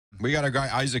We got a guy,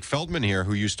 Isaac Feldman, here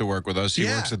who used to work with us. He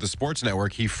works at the Sports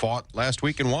Network. He fought last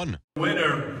week and won.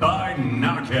 Winner by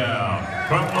knockout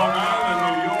from Long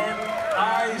Island, New York,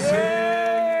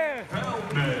 Isaac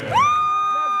Feldman.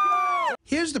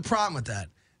 Here's the problem with that.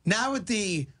 Now with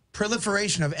the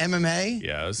proliferation of MMA,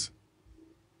 Yes.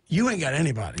 you ain't got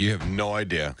anybody. You have no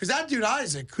idea. Because that dude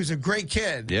Isaac, who's a great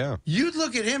kid, Yeah. you'd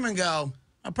look at him and go,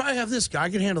 I'll probably have this guy.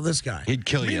 I can handle this guy. He'd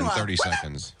kill you in Meanwhile, 30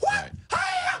 seconds. What? Right.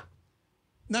 Hi-ya!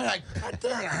 No, like, God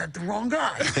dang, I had the wrong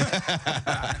guy.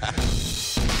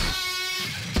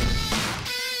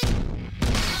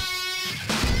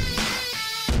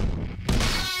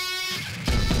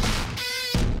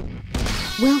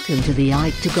 Welcome to the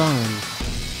IkeTagon.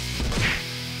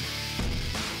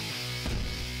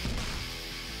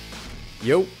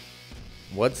 Yo,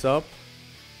 what's up?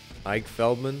 Ike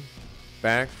Feldman,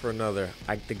 back for another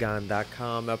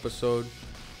IkeTagon.com episode.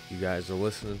 You guys are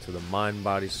listening to the Mind,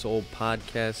 Body, Soul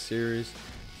podcast series.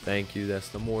 Thank you. That's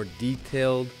the more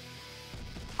detailed,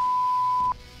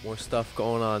 more stuff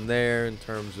going on there in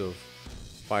terms of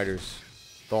fighters'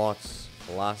 thoughts,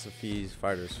 philosophies,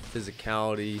 fighters'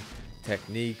 physicality,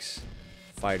 techniques,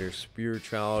 fighters'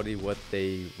 spirituality, what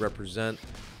they represent,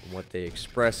 and what they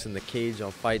express in the cage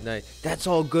on fight night. That's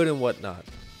all good and whatnot.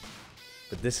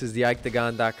 But this is the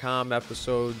IkeTagon.com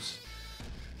episodes.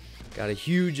 Got a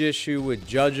huge issue with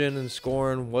judging and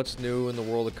scoring, what's new in the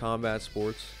world of combat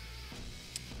sports.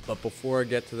 But before I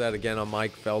get to that, again, I'm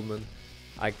Mike Feldman,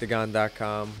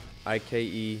 IkeTagon.com,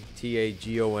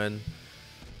 IkeTagon.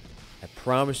 I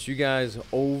promised you guys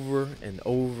over and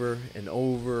over and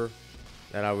over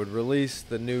that I would release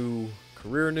the new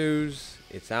career news.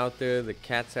 It's out there. The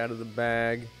cat's out of the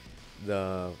bag.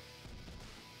 The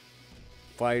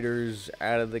fighters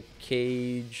out of the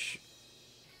cage.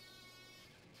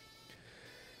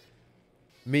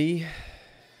 Me,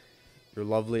 your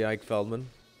lovely Ike Feldman,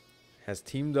 has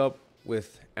teamed up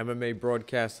with MMA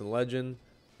broadcast and legend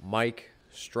Mike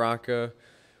Straka.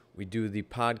 We do the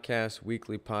podcast,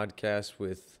 weekly podcast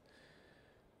with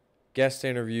guest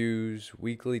interviews,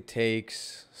 weekly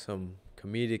takes, some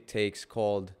comedic takes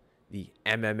called the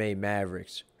MMA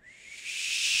Mavericks.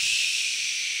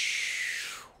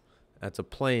 That's a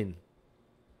plane.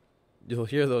 You'll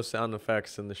hear those sound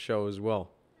effects in the show as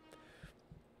well.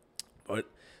 But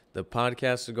the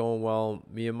podcast is going well.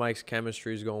 Me and Mike's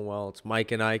chemistry is going well. It's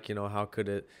Mike and Ike. You know, how could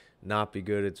it not be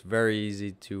good? It's very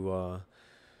easy to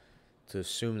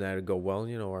assume that it'd go well.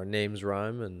 You know, our names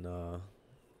rhyme, and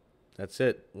that's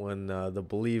it. When the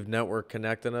Believe Network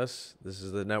connected us, this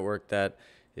is the network that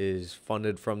is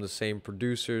funded from the same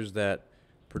producers that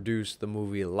produced the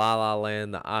movie La La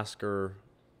Land, the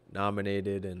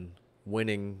Oscar-nominated and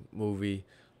winning movie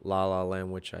La La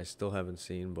Land, which I still haven't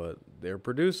seen, but they're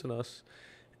producing us.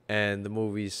 And the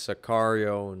movies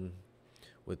Sicario and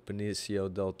with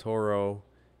Benicio del Toro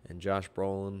and Josh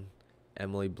Brolin,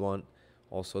 Emily Blunt.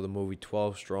 Also the movie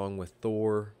 12 Strong with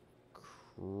Thor,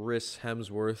 Chris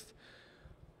Hemsworth.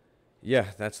 Yeah,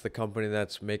 that's the company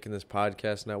that's making this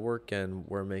podcast network, and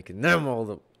we're making them all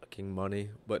the fucking money.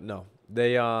 But no,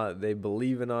 they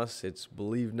believe in us. It's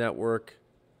Believe Network,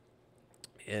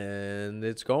 and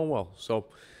it's going well. So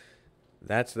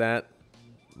that's that.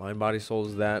 Mind, Body, Soul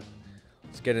is that.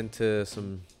 Let's get into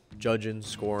some judging,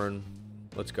 scoring.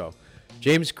 Let's go.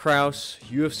 James Krause,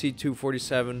 UFC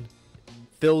 247,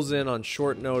 fills in on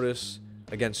short notice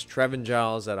against Trevin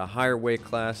Giles at a higher weight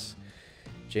class.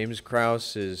 James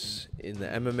Krause is in the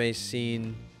MMA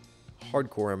scene,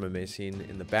 hardcore MMA scene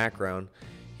in the background.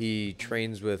 He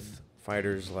trains with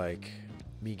fighters like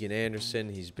Megan Anderson.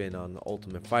 He's been on the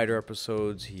Ultimate Fighter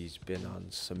episodes. He's been on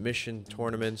submission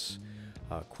tournaments,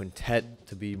 quintet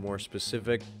to be more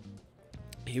specific.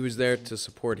 He was there to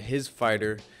support his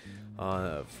fighter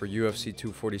for UFC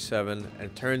 247, and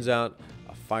it turns out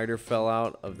a fighter fell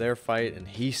out of their fight, and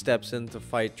he steps in to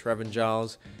fight Trevin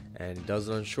Giles, and he does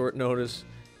it on short notice.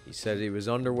 He said he was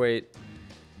underweight,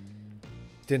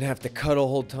 didn't have to cut a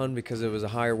whole ton because it was a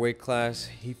higher weight class.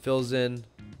 He fills in.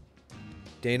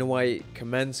 Dana White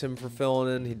commends him for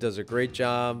filling in. He does a great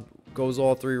job, goes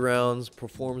all 3 rounds,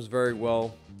 performs very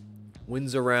well,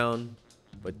 wins a round,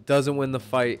 but doesn't win the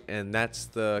fight, and that's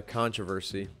the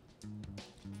controversy.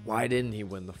 Why didn't he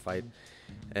win the fight?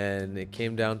 And it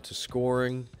came down to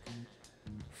scoring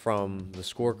from the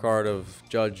scorecard of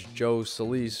Judge Joe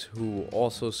Solis, who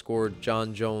also scored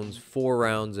John Jones 4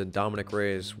 rounds and Dominic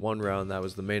Reyes 1 round. That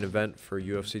was the main event for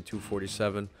UFC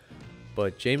 247.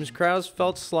 But James Krause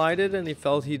felt slighted, and he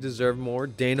felt he deserved more.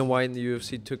 Dana White and the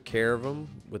UFC took care of him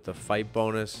with the fight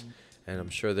bonus, and I'm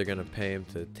sure they're going to pay him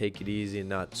to take it easy and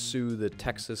not sue the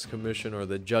Texas Commission or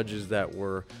the judges that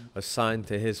were assigned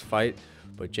to his fight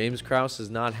But James Krause is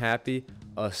not happy,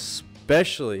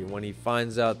 especially when he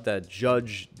finds out that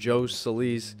Judge Joe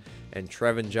Solis and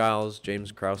Trevin Giles,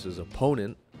 James Krause's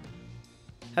opponent,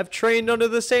 have trained under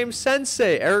the same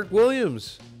sensei, Eric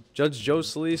Williams. Judge Joe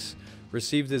Solis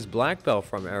received his black belt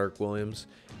from Eric Williams,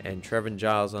 and Trevin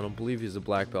Giles, I don't believe he's a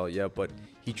black belt yet, but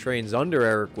he trains under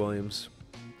Eric Williams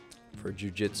for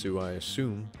jiu-jitsu, I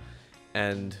assume.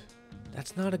 And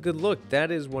that's not a good look.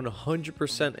 That is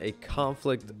 100% a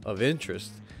conflict of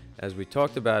interest, as we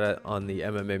talked about it on the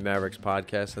MMA Mavericks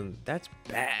podcast, and that's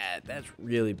bad. That's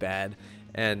really bad.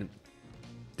 And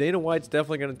Dana White's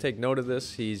definitely going to take note of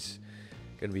this. He's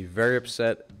going to be very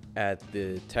upset at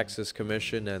the Texas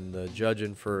Commission and the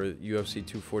judging for UFC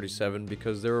 247,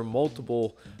 because there were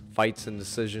multiple fights and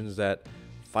decisions that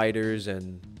fighters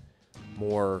and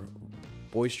more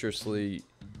boisterously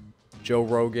Joe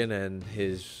Rogan and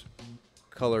his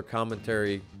color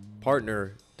commentary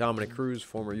partner Dominic Cruz,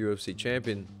 former UFC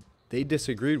champion, they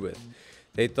disagreed with.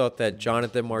 They thought that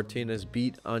Jonathan Martinez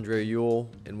beat Andre Ewell,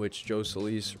 in which Joe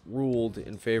Solis ruled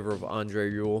in favor of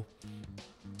Andre Ewell.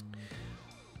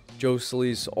 Joe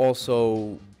Solis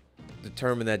also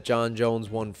determined that John Jones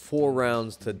won 4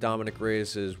 rounds to Dominic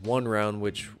Reyes' 1 round,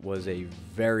 which was a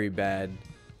very bad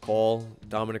call.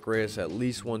 Dominic Reyes at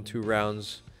least won 2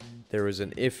 rounds. There was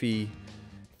an iffy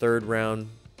 3rd round.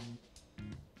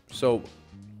 So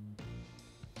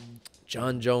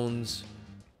John Jones,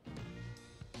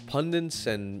 pundits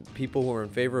and people who are in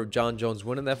favor of John Jones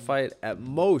winning that fight at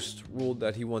most ruled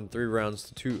that he won 3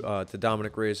 rounds to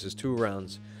Dominic Reyes' 2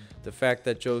 rounds. The fact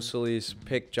that Joe Solis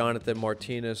picked Jonathan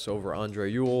Martinez over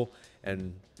Andre Ewell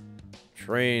and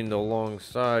trained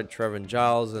alongside Trevin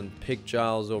Giles and picked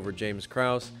Giles over James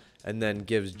Krause, and then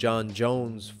gives John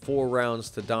Jones 4 rounds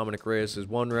to Dominic Reyes'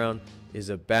 1 round is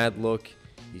a bad look.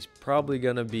 He's probably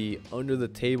going to be under the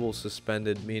table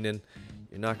suspended, meaning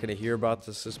you're not going to hear about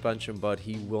the suspension, but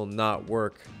he will not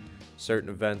work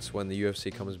certain events when the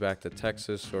UFC comes back to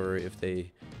Texas, or if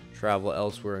they travel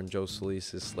elsewhere and Joe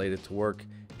Solis is slated to work.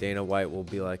 Dana White will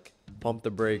be like, pump the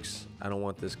brakes. I don't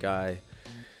want this guy.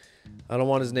 I don't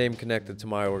want his name connected to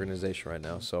my organization right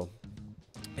now. So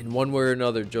in one way or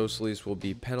another, Joe Solis will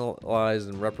be penalized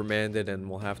and reprimanded, and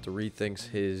will have to rethink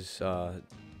his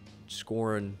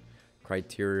scoring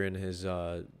criteria and his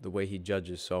the way he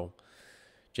judges. So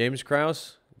James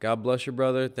Krause, God bless you,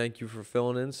 brother. Thank you for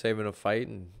filling in, saving a fight,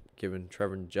 and giving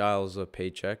Trevin Giles a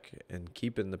paycheck and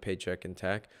keeping the paycheck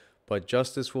intact. But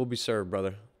justice will be served,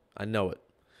 brother. I know it.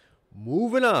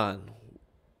 Moving on.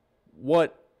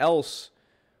 What else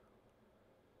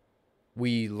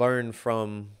we learned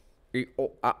from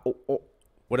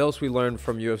what else we learned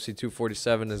from UFC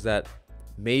 247 is that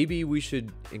maybe we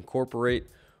should incorporate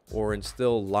or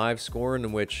instill live scoring,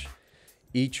 in which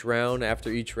after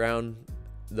each round,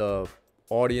 the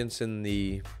audience in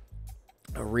the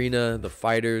arena, the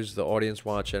fighters, the audience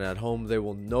watching at home, they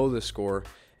will know the score,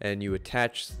 and you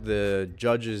attach the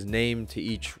judge's name to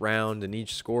each round and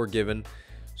each score given.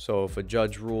 So if a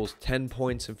judge rules 10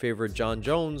 points in favor of John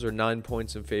Jones or 9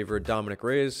 points in favor of Dominic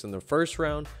Reyes in the first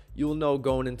round, you'll know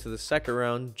going into the second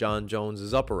round, John Jones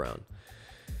is up a round.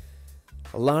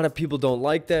 A lot of people don't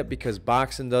like that because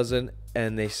boxing doesn't,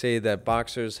 and they say that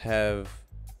boxers have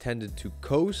tended to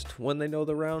coast when they know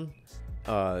the round.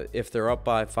 If they're up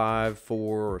by 5,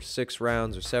 4, or 6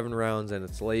 rounds or 7 rounds and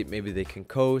it's late, maybe they can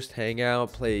coast, hang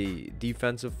out, play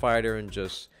defensive fighter, and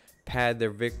just pad their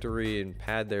victory and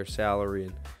pad their salary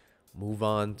and move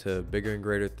on to bigger and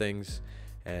greater things,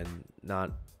 and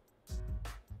not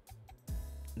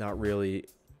really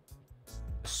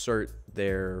assert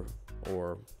their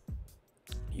or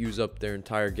use up their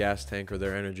entire gas tank or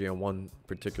their energy on one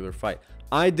particular fight.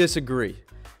 I disagree.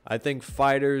 I think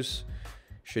fighters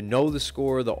should know the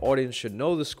score. The audience should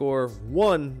know the score.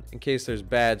 1, in case there's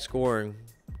bad scoring,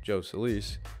 Joe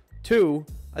Solis. 2,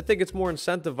 I think it's more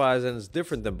incentivized and it's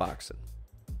different than boxing.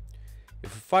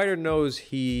 If a fighter knows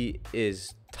he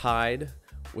is tied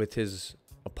with his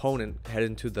opponent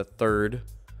heading to the 3rd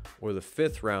or the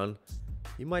 5th round,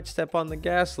 he might step on the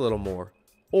gas a little more.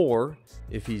 Or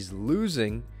if he's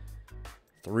losing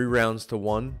 3 rounds to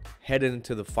 1 heading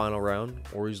into the final round,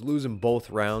 or he's losing both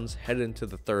rounds heading into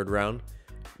the 3rd round,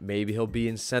 maybe he'll be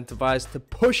incentivized to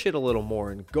push it a little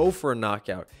more and go for a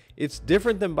knockout. It's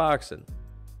different than boxing.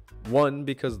 1,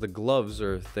 because the gloves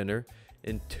are thinner,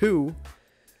 and 2,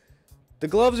 the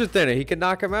gloves are thinner. He can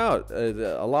knock him out.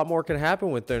 A lot more can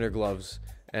happen with thinner gloves.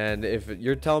 And if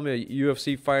you're telling me a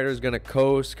UFC fighter is going to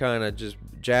coast, kind of just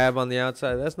jab on the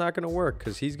outside, that's not going to work,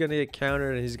 because he's going to get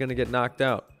countered and he's going to get knocked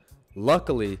out.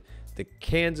 Luckily, the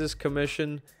Kansas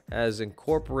Commission has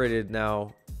incorporated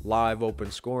now live open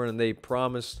scoring, and they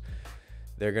promised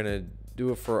they're going to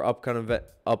do it for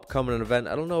upcoming event.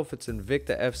 I don't know if it's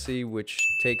Invicta FC, which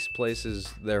takes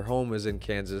places, their home is in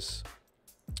Kansas,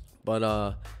 but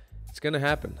it's gonna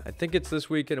happen. I think it's this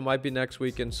weekend. It might be next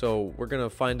weekend. So we're gonna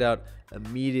find out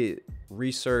immediate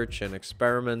research and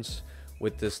experiments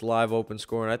with this live open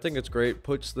score, and I think it's great.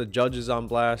 Puts the judges on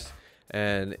blast,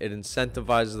 and it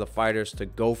incentivizes the fighters to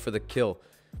go for the kill.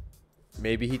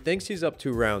 Maybe he thinks he's up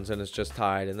 2 rounds and it's just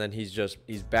tied, and then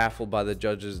he's baffled by the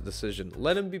judge's decision.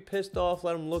 Let him be pissed off.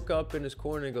 Let him look up in his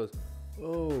corner and goes,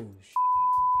 oh,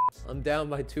 I'm down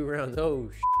by 2 rounds. Oh,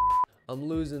 I'm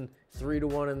losing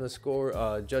 3-1 in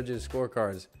the judges'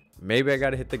 scorecards. Maybe I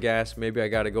got to hit the gas. Maybe I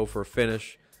got to go for a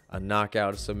finish, a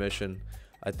knockout, a submission.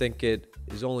 I think it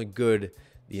is only good,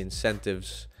 the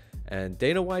incentives. And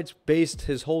Dana White's based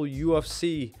his whole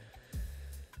UFC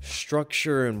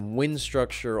structure and win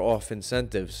structure off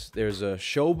incentives. There's a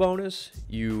show bonus.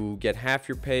 You get half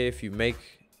your pay if you make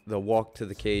the walk to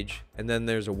the cage. And then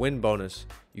there's a win bonus.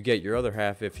 You get your other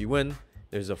half if you win.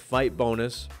 There's a fight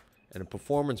bonus and a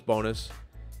performance bonus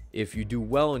if you do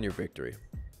well in your victory.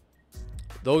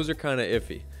 Those are kind of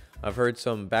iffy. I've heard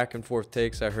some back and forth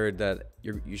takes. I heard that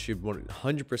you should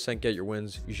 100% get your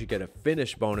wins. You should get a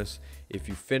finish bonus if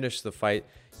you finish the fight.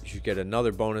 You should get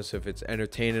another bonus if it's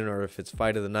entertaining or if it's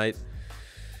fight of the night.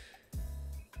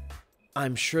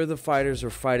 I'm sure the fighters are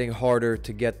fighting harder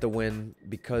to get the win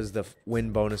because the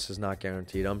win bonus is not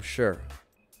guaranteed. I'm sure.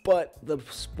 But the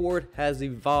sport has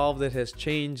evolved. It has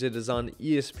changed. It is on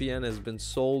ESPN, has been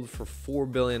sold for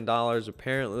 $4 billion.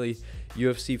 Apparently,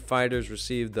 UFC fighters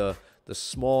receive the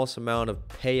smallest amount of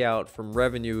payout from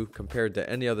revenue compared to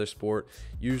any other sport.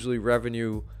 Usually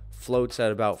revenue floats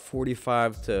at about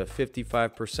 45 to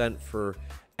 55% for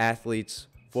athletes,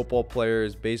 football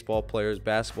players, baseball players,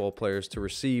 basketball players to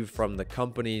receive from the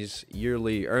company's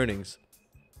yearly earnings.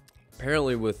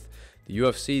 Apparently with the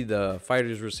UFC, the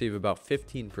fighters receive about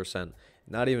 15%,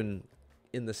 not even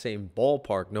in the same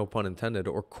ballpark, no pun intended,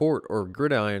 or court or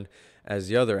gridiron as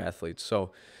the other athletes.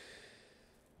 So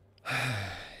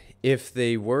if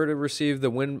they were to receive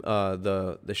the win,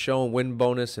 the show and win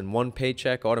bonus in one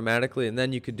paycheck automatically, and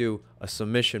then you could do a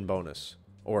submission bonus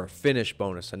or a finish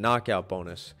bonus, a knockout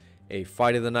bonus, a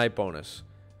fight of the night bonus,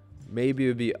 maybe it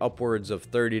would be upwards of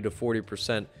 30 to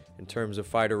 40% in terms of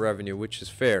fighter revenue, which is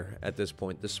fair at this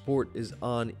point. The sport is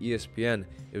on ESPN.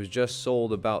 It was just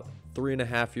sold about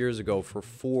 3.5 years ago for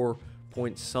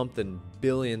 $4-point-something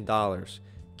billion.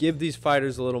 Give these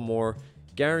fighters a little more.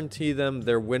 Guarantee them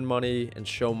their win money and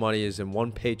show money is in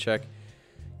one paycheck.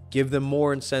 Give them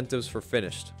more incentives for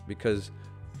finished, because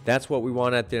that's what we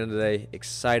want at the end of the day,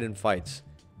 exciting fights.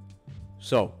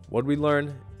 So what we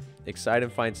learn, exciting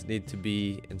fights need to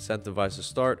be incentivized to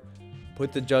start.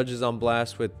 Put the judges on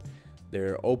blast with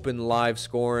their open live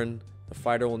scoring. The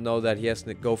fighter will know that he has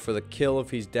to go for the kill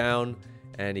if he's down,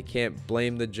 and he can't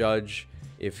blame the judge.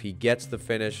 If he gets the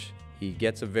finish, he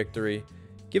gets a victory.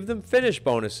 Give them finish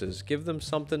bonuses. Give them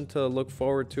something to look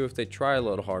forward to if they try a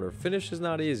little harder. Finish is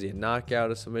not easy. A knockout,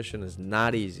 a submission is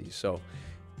not easy. So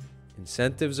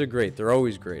incentives are great. They're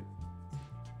always great.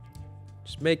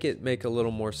 Just make it make a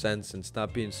little more sense and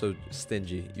stop being so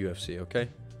stingy, UFC, okay?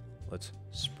 Let's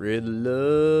spread the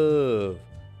love.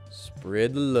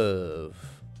 Spread the love.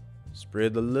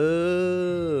 Spread the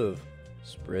love.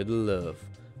 Spread the love.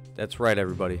 That's right,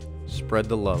 everybody. Spread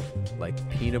the love like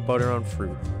peanut butter on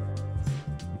fruit.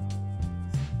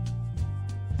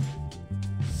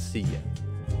 See ya.